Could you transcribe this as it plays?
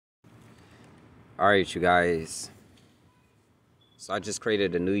Alright, you guys. So I just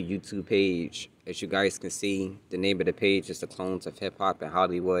created a new YouTube page. As you guys can see, the name of the page is The Clones of Hip Hop and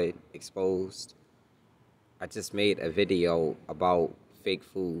Hollywood Exposed. I just made a video about fake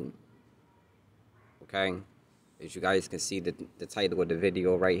food. Okay? As you guys can see, the title of the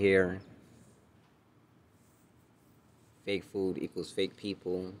video right here. Fake food equals fake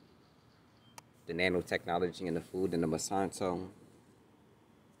people. The nanotechnology in the food and the Monsanto.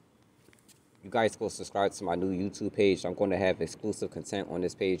 You guys go subscribe to my new YouTube page. I'm going to have exclusive content on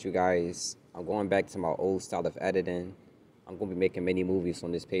this page, you guys. I'm going back to my old style of editing. I'm going to be making many movies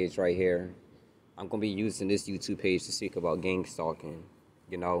on this page right here. I'm going to be using this YouTube page to speak about gang stalking,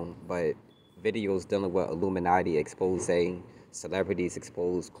 but videos dealing with Illuminati expose, celebrities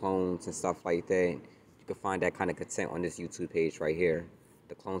expose, clones and stuff like that. You can find that kind of content on this YouTube page right here.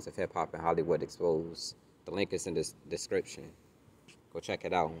 The Clones of Hip Hop and Hollywood Exposed. The link is in the description. Go check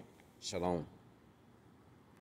it out. Shalom.